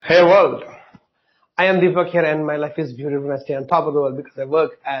Hey world, I am Deepak here and my life is beautiful and I stay on top of the world because I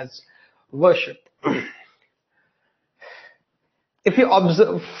work as worship. If you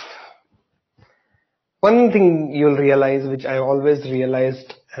observe, one thing you'll realize, which I always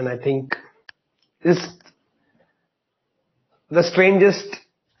realized and I think is the strangest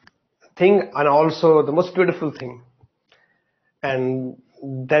thing and also the most beautiful thing, and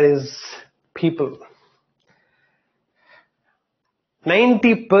that is people.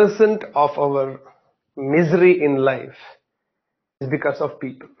 90% of our misery in life is because of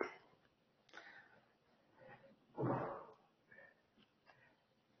people.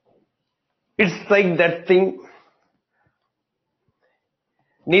 It's like that thing,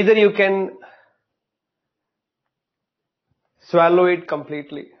 neither you can swallow it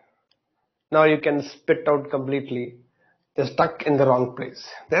completely, nor you can spit out completely. They're stuck in the wrong place.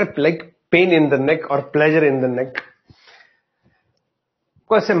 They're like pain in the neck or pleasure in the neck.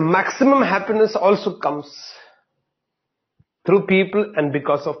 Because a maximum happiness also comes through people and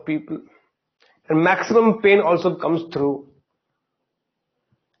because of people. And maximum pain also comes through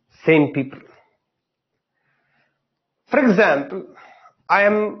same people. For example, I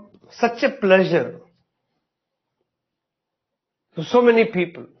am such a pleasure to so many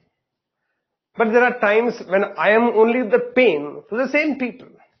people. But there are times when I am only the pain to the same people.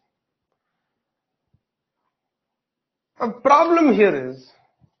 A problem here is,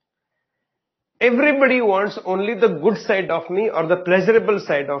 everybody wants only the good side of me or the pleasurable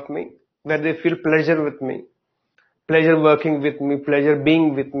side of me, where they feel pleasure with me, pleasure working with me, pleasure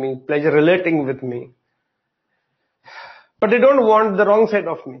being with me, pleasure relating with me. But they don't want the wrong side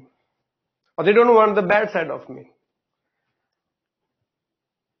of me, or they don't want the bad side of me.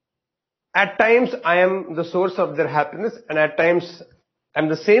 At times I am the source of their happiness, and at times I'm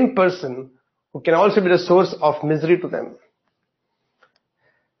the same person who can also be the source of misery to them.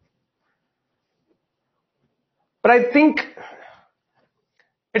 But I think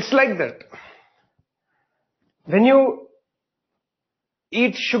it's like that. When you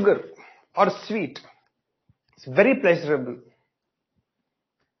eat sugar or sweet, it's very pleasurable.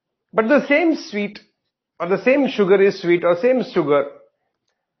 But the same sweet or the same sugar is sweet or same sugar,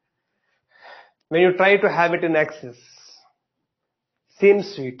 when you try to have it in excess, same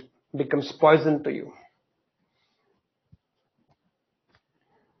sweet becomes poison to you.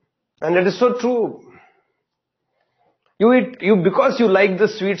 And it is so true. Because you like the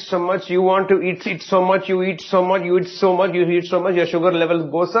sweet so much, you want to eat it so much, you eat so much, your sugar level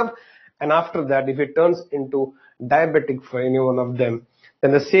goes up. And after that, if it turns into diabetic for any one of them,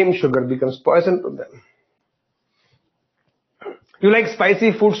 then the same sugar becomes poison to them. You like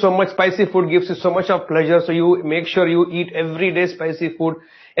spicy food so much, spicy food gives you so much of pleasure, so you make sure you eat every day spicy food.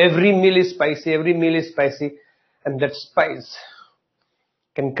 Every meal is spicy, and that spice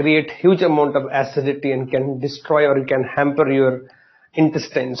can create huge amount of acidity and can destroy or you can hamper your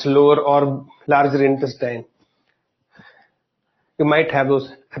intestines, lower or larger intestine. You might have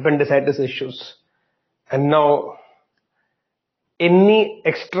those appendicitis issues. And now, any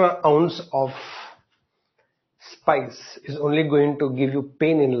extra ounce of spice is only going to give you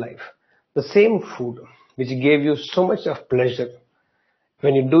pain in life. The same food which gave you so much of pleasure,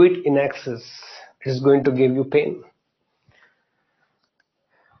 when you do it in excess, it is going to give you pain.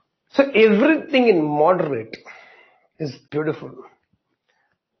 So everything in moderate is beautiful.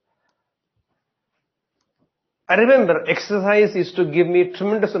 I remember exercise used to give me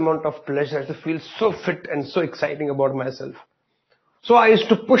tremendous amount of pleasure. I feel so fit and so exciting about myself. So I used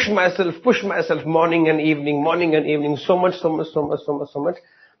to push myself morning and evening, so much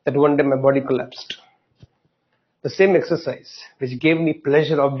that one day my body collapsed. The same exercise which gave me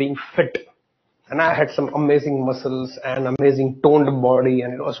pleasure of being fit, and I had some amazing muscles and amazing toned body,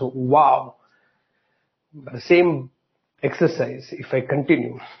 and it was wow. But the same exercise, if I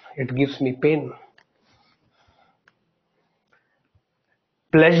continue, it gives me pain.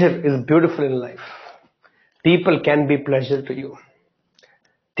 Pleasure is beautiful in life. People can be pleasure to you.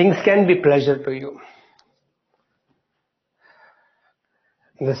 Things can be pleasure to you.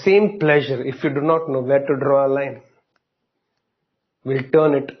 The same pleasure, if you do not know where to draw a line, will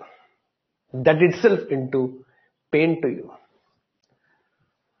turn it, that itself, into pain to you.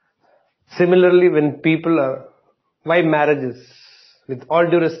 Similarly, when people are, why marriages, with all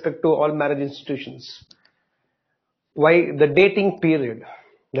due respect to all marriage institutions, why the dating period,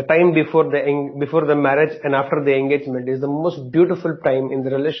 the time before the marriage and after the engagement is the most beautiful time in the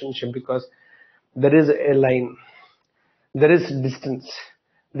relationship, because there is a line, there is distance,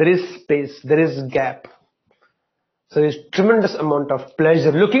 there is space, there is gap. So there's tremendous amount of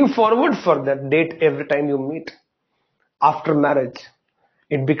pleasure looking forward for that date every time you meet. After marriage,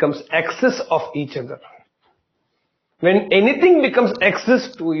 it becomes excess of each other. When anything becomes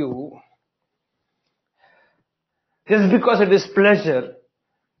excess to you, just because it is pleasure,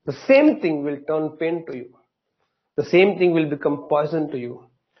 the same thing will turn pain to you. The same thing will become poison to you.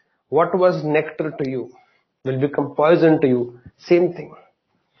 What was nectar to you will become poison to you. Same thing.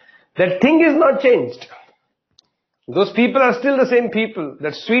 That thing is not changed. Those people are still the same people.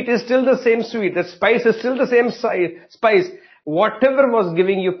 That sweet is still the same sweet. That spice is still the same spice. Whatever was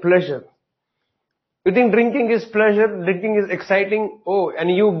giving you pleasure. You think drinking is pleasure, drinking is exciting. Oh, and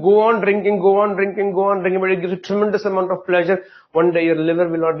you go on drinking, but it gives you tremendous amount of pleasure. One day your liver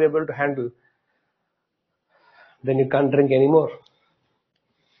will not be able to handle. Then you can't drink anymore.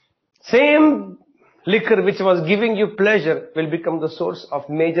 Same liquor which was giving you pleasure will become the source of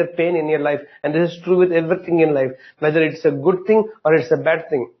major pain in your life. And this is true with everything in life, whether it's a good thing or it's a bad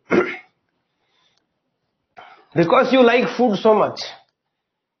thing. Because you like food so much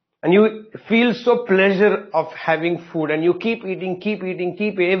and you feel so pleasure of having food and you keep eating.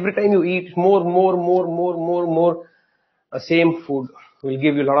 Every time you eat more, the same food will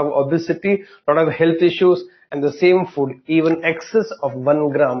give you a lot of obesity, a lot of health issues. And the same food, even excess of 1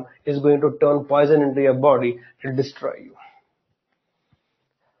 gram, is going to turn poison into your body to destroy you.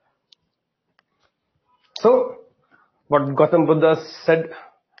 So, what Gautam Buddha said,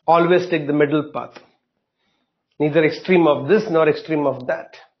 always take the middle path. Neither extreme of this nor extreme of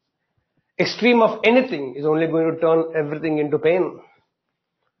that. Extreme of anything is only going to turn everything into pain.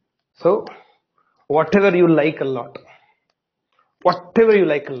 So, whatever you like a lot,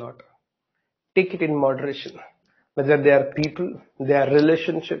 take it in moderation. Whether they are people, they are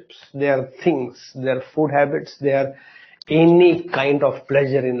relationships, they are things, they are food habits, they are any kind of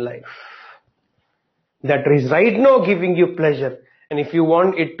pleasure in life. That is right now giving you pleasure. And if you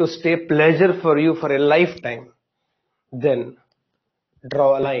want it to stay pleasure for you for a lifetime, then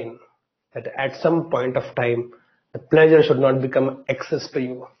draw a line that at some point of time, the pleasure should not become excess to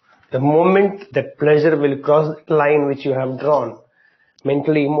you. The moment that pleasure will cross the line which you have drawn,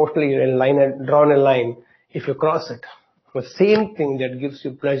 mentally, emotionally, drawn a line. If you cross it, the same thing that gives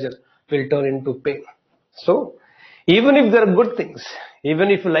you pleasure will turn into pain. So, even if there are good things,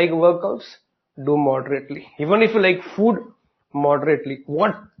 even if you like workouts, do moderately. Even if you like food, moderately.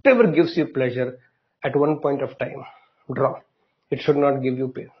 Whatever gives you pleasure at one point of time, draw. It should not give you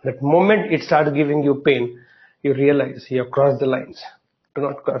pain. That moment it starts giving you pain, you realize you have crossed the lines. Do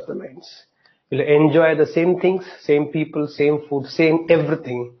not cross the lines. You'll enjoy the same things, same people, same food, same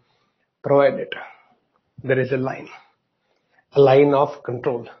everything, provided there is a line of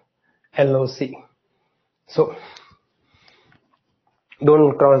control, LOC. So,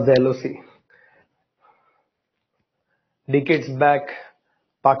 don't cross the LOC. Decades back,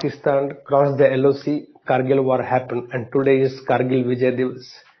 Pakistan crossed the LOC, Kargil war happened, and today is Kargil Vijay Divas.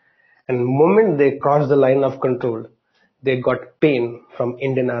 And the moment they crossed the line of control, they got pain from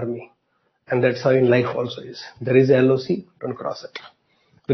Indian Army. And that's how in life also is. There is a LOC, don't cross it.